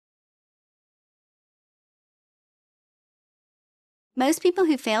Most people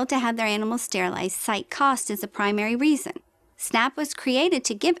who fail to have their animals sterilized cite cost as a primary reason. SNAP was created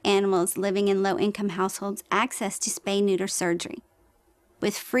to give animals living in low-income households access to spay-neuter surgery.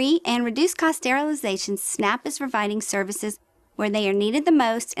 With free and reduced-cost sterilizations, SNAP is providing services where they are needed the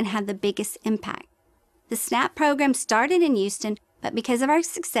most and have the biggest impact. The SNAP program started in Houston, but because of our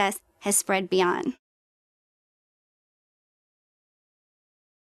success, has spread beyond.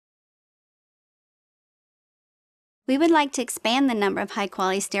 We would like to expand the number of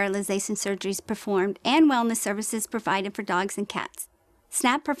high-quality sterilization surgeries performed and wellness services provided for dogs and cats.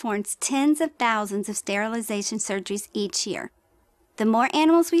 SNAP performs tens of thousands of sterilization surgeries each year. The more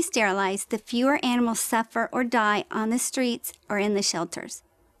animals we sterilize, the fewer animals suffer or die on the streets or in the shelters.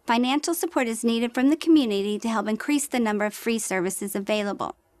 Financial support is needed from the community to help increase the number of free services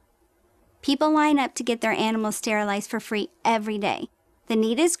available. People line up to get their animals sterilized for free every day. The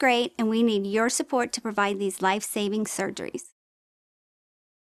need is great, and we need your support to provide these life-saving surgeries.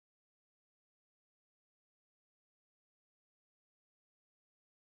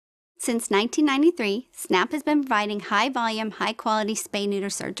 Since 1993, SNAP has been providing high-volume, high-quality spay-neuter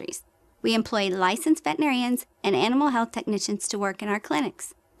surgeries. We employ licensed veterinarians and animal health technicians to work in our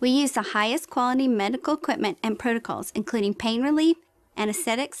clinics. We use the highest quality medical equipment and protocols, including pain relief,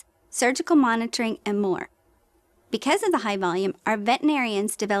 anesthetics, surgical monitoring, and more. Because of the high volume, our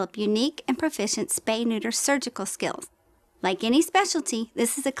veterinarians develop unique and proficient spay-neuter surgical skills. Like any specialty,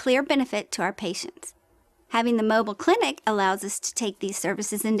 this is a clear benefit to our patients. Having the mobile clinic allows us to take these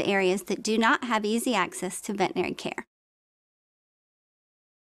services into areas that do not have easy access to veterinary care.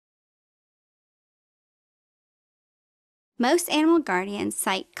 Most animal guardians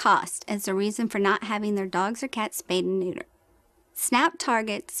cite cost as the reason for not having their dogs or cats spayed and neutered. SNAP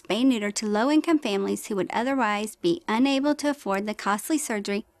targets spay-neuter to low-income families who would otherwise be unable to afford the costly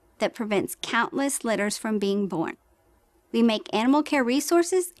surgery that prevents countless litters from being born. We make animal care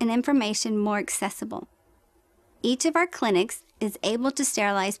resources and information more accessible. Each of our clinics is able to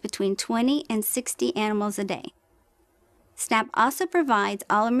sterilize between 20 and 60 animals a day. SNAP also provides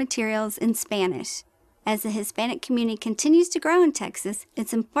all our materials in Spanish. As the Hispanic community continues to grow in Texas,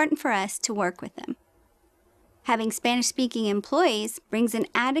 it's important for us to work with them. Having Spanish-speaking employees brings an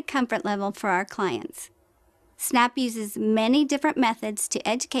added comfort level for our clients. SNAP uses many different methods to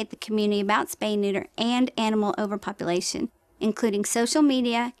educate the community about spay-neuter and animal overpopulation, including social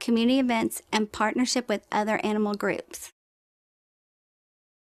media, community events, and partnership with other animal groups.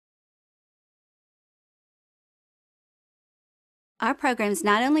 Our programs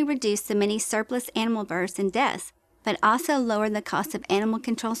not only reduce the many surplus animal births and deaths, but also lower the cost of animal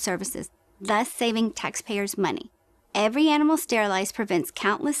control services, thus saving taxpayers money. Every animal sterilized prevents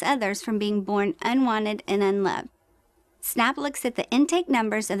countless others from being born unwanted and unloved. SNAP looks at the intake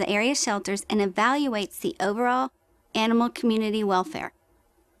numbers of the area shelters and evaluates the overall animal community welfare.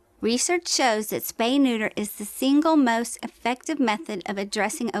 Research shows that spay-neuter is the single most effective method of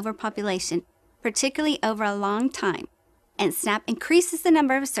addressing overpopulation, particularly over a long time, and SNAP increases the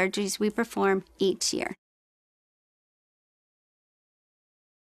number of surgeries we perform each year.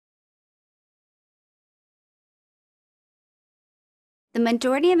 The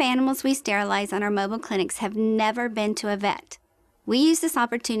majority of animals we sterilize on our mobile clinics have never been to a vet. We use this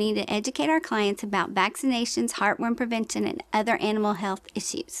opportunity to educate our clients about vaccinations, heartworm prevention, and other animal health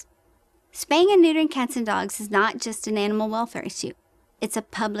issues. Spaying and neutering cats and dogs is not just an animal welfare issue. It's a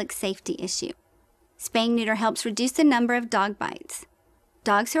public safety issue. Spaying and neuter helps reduce the number of dog bites.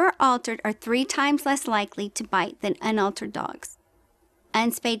 Dogs who are altered are 3 times less likely to bite than unaltered dogs.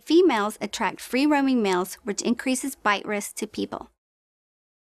 Unspayed females attract free-roaming males, which increases bite risk to people.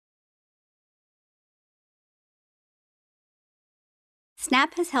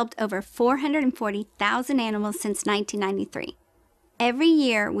 SNAP has helped over 440,000 animals since 1993. Every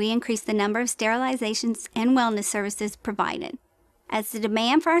year, we increase the number of sterilizations and wellness services provided. As the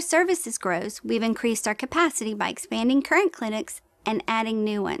demand for our services grows, we've increased our capacity by expanding current clinics and adding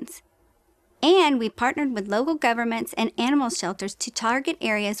new ones. And we partnered with local governments and animal shelters to target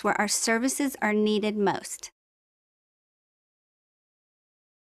areas where our services are needed most.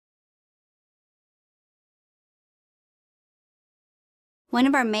 One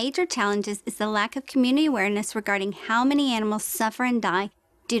of our major challenges is the lack of community awareness regarding how many animals suffer and die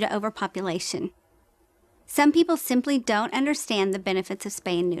due to overpopulation. Some people simply don't understand the benefits of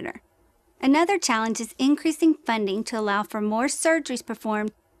spay and neuter. Another challenge is increasing funding to allow for more surgeries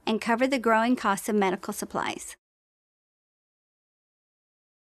performed and cover the growing costs of medical supplies.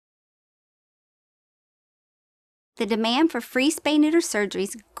 The demand for free spay-neuter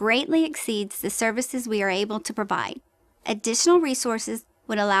surgeries greatly exceeds the services we are able to provide. Additional resources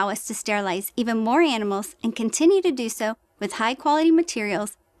would allow us to sterilize even more animals and continue to do so with high-quality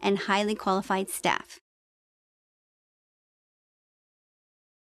materials and highly qualified staff.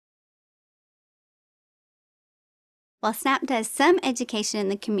 While SNAP does some education in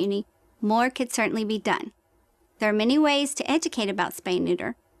the community, more could certainly be done. There are many ways to educate about spay and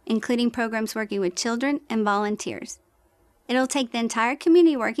neuter, including programs working with children and volunteers. It'll take the entire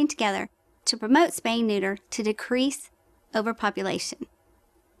community working together to promote spay and neuter to decrease overpopulation.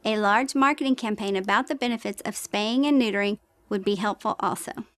 A large marketing campaign about the benefits of spaying and neutering would be helpful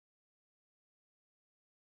also.